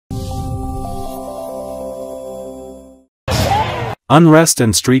Unrest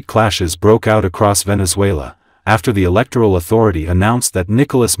and street clashes broke out across Venezuela, after the Electoral Authority announced that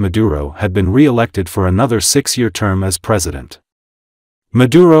Nicolas Maduro had been re-elected for another 6-year term as president.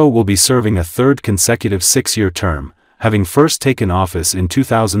 Maduro will be serving a third consecutive 6-year term, having first taken office in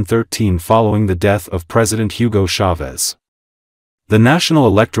 2013 following the death of President Hugo Chavez. The National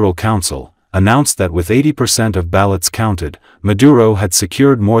Electoral Council announced that with 80% of ballots counted, Maduro had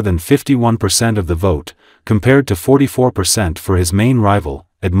secured more than 51% of the vote, compared to 44% for his main rival,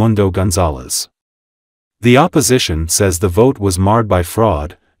 Edmundo Gonzales. The opposition says the vote was marred by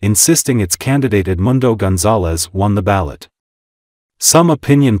fraud, insisting its candidate Edmundo Gonzales won the ballot. Some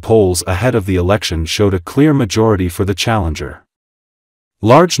opinion polls ahead of the election showed a clear majority for the challenger.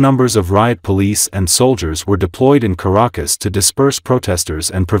 Large numbers of riot police and soldiers were deployed in Caracas to disperse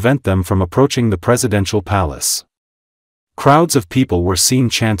protesters and prevent them from approaching the presidential palace. Crowds of people were seen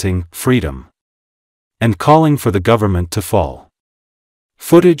chanting, "Freedom," and calling for the government to fall.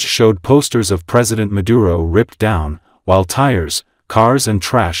 Footage showed posters of President Maduro ripped down, while tires, cars and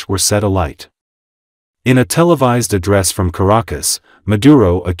trash were set alight. In a televised address from Caracas,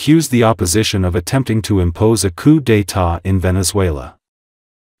 Maduro accused the opposition of attempting to impose a coup d'état in Venezuela.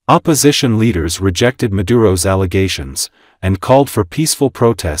 Opposition leaders rejected Maduro's allegations, and called for peaceful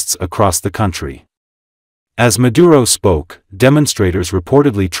protests across the country. As Maduro spoke, demonstrators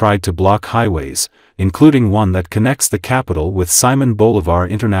reportedly tried to block highways, including one that connects the capital with Simon Bolivar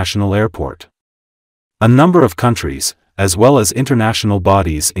International Airport. A number of countries, as well as international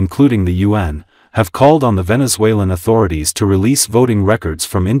bodies including the UN, have called on the Venezuelan authorities to release voting records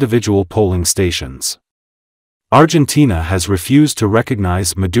from individual polling stations. Argentina has refused to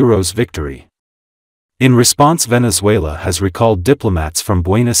recognize Maduro's victory. In response, Venezuela has recalled diplomats from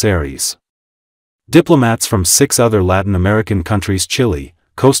Buenos Aires. Diplomats from 6 other Latin American countries, Chile,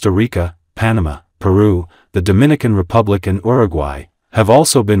 Costa Rica, Panama, Peru, the Dominican Republic and Uruguay, have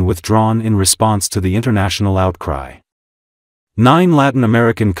also been withdrawn in response to the international outcry. 9 Latin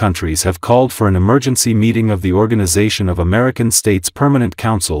American countries have called for an emergency meeting of the Organization of American States Permanent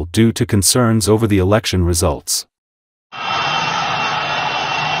Council due to concerns over the election results.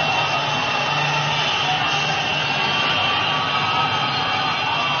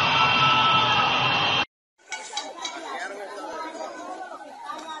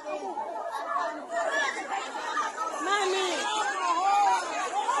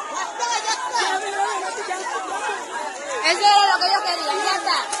 Eso era lo que yo quería, ya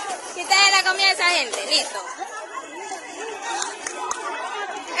está. Quítale la comida a esa gente, listo.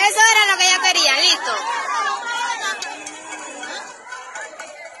 Eso era lo que yo quería, listo.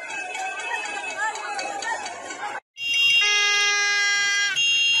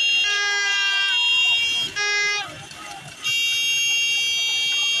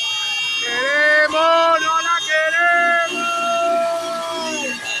 ¡Queremos! ¡No la queremos!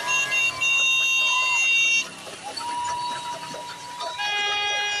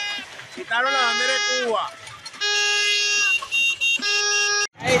 Quitaron la bandera de Cuba.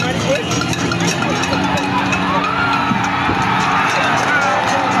 Hey,